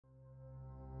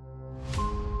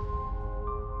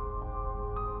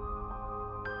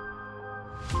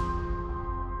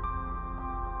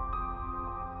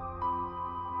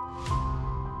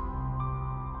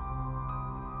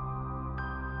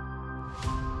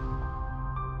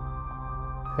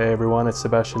Hey everyone, it's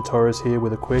Sebastian Torres here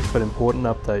with a quick but important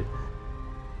update.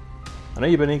 I know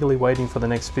you've been eagerly waiting for the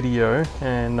next video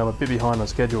and I'm a bit behind on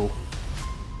schedule.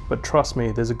 But trust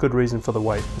me, there's a good reason for the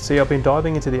wait. See, I've been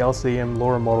diving into the LCM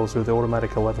LoRa models with the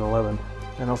automatic 1111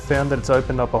 and I've found that it's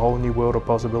opened up a whole new world of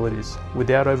possibilities.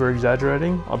 Without over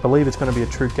exaggerating, I believe it's going to be a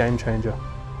true game changer.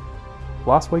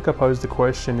 Last week I posed the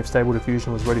question if Stable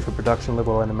Diffusion was ready for production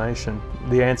level animation.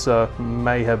 The answer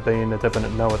may have been a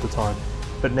definite no at the time.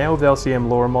 But now with LCM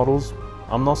LoRa models,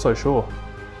 I'm not so sure.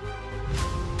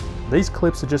 These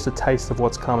clips are just a taste of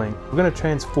what's coming. We're going to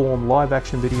transform live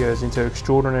action videos into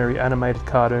extraordinary animated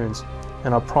cartoons,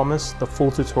 and I promise the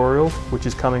full tutorial, which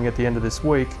is coming at the end of this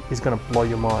week, is going to blow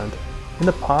your mind. In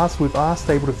the past, we've asked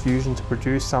Stable Diffusion to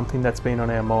produce something that's been on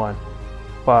our mind,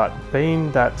 but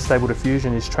being that Stable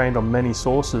Diffusion is trained on many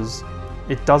sources,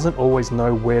 it doesn't always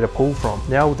know where to pull from.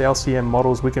 Now with LCM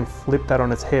models, we can flip that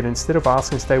on its head. Instead of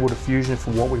asking Stable Diffusion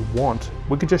for what we want,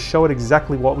 we can just show it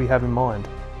exactly what we have in mind.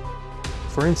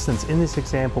 For instance, in this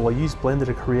example, I used Blender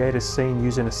to create a scene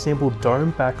using a simple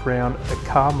dome background, a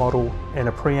car model, and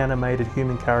a pre-animated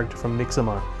human character from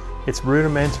Mixamo. It's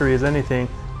rudimentary as anything,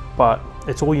 but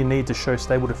it's all you need to show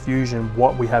Stable Diffusion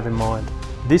what we have in mind.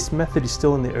 This method is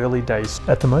still in the early days.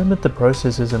 At the moment, the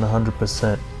process isn't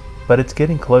 100%. But it's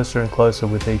getting closer and closer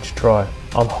with each try.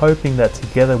 I'm hoping that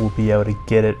together we'll be able to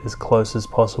get it as close as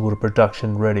possible to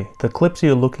production ready. The clips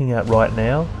you're looking at right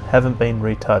now haven't been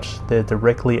retouched, they're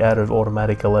directly out of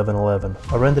automatic 1111.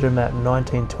 I rendered them at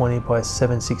 1920 by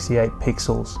 768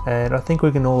 pixels, and I think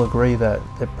we can all agree that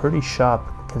they're pretty sharp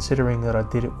considering that I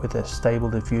did it with a Stable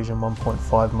Diffusion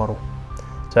 1.5 model.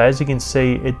 So as you can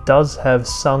see, it does have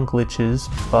some glitches,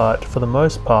 but for the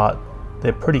most part,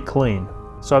 they're pretty clean.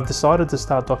 So I've decided to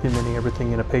start documenting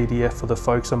everything in a PDF for the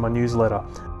folks on my newsletter,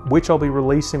 which I'll be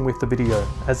releasing with the video.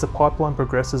 As the pipeline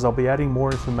progresses, I'll be adding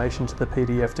more information to the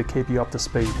PDF to keep you up to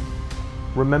speed.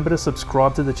 Remember to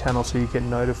subscribe to the channel so you get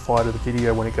notified of the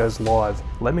video when it goes live.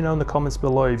 Let me know in the comments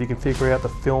below if you can figure out the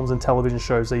films and television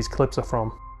shows these clips are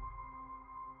from.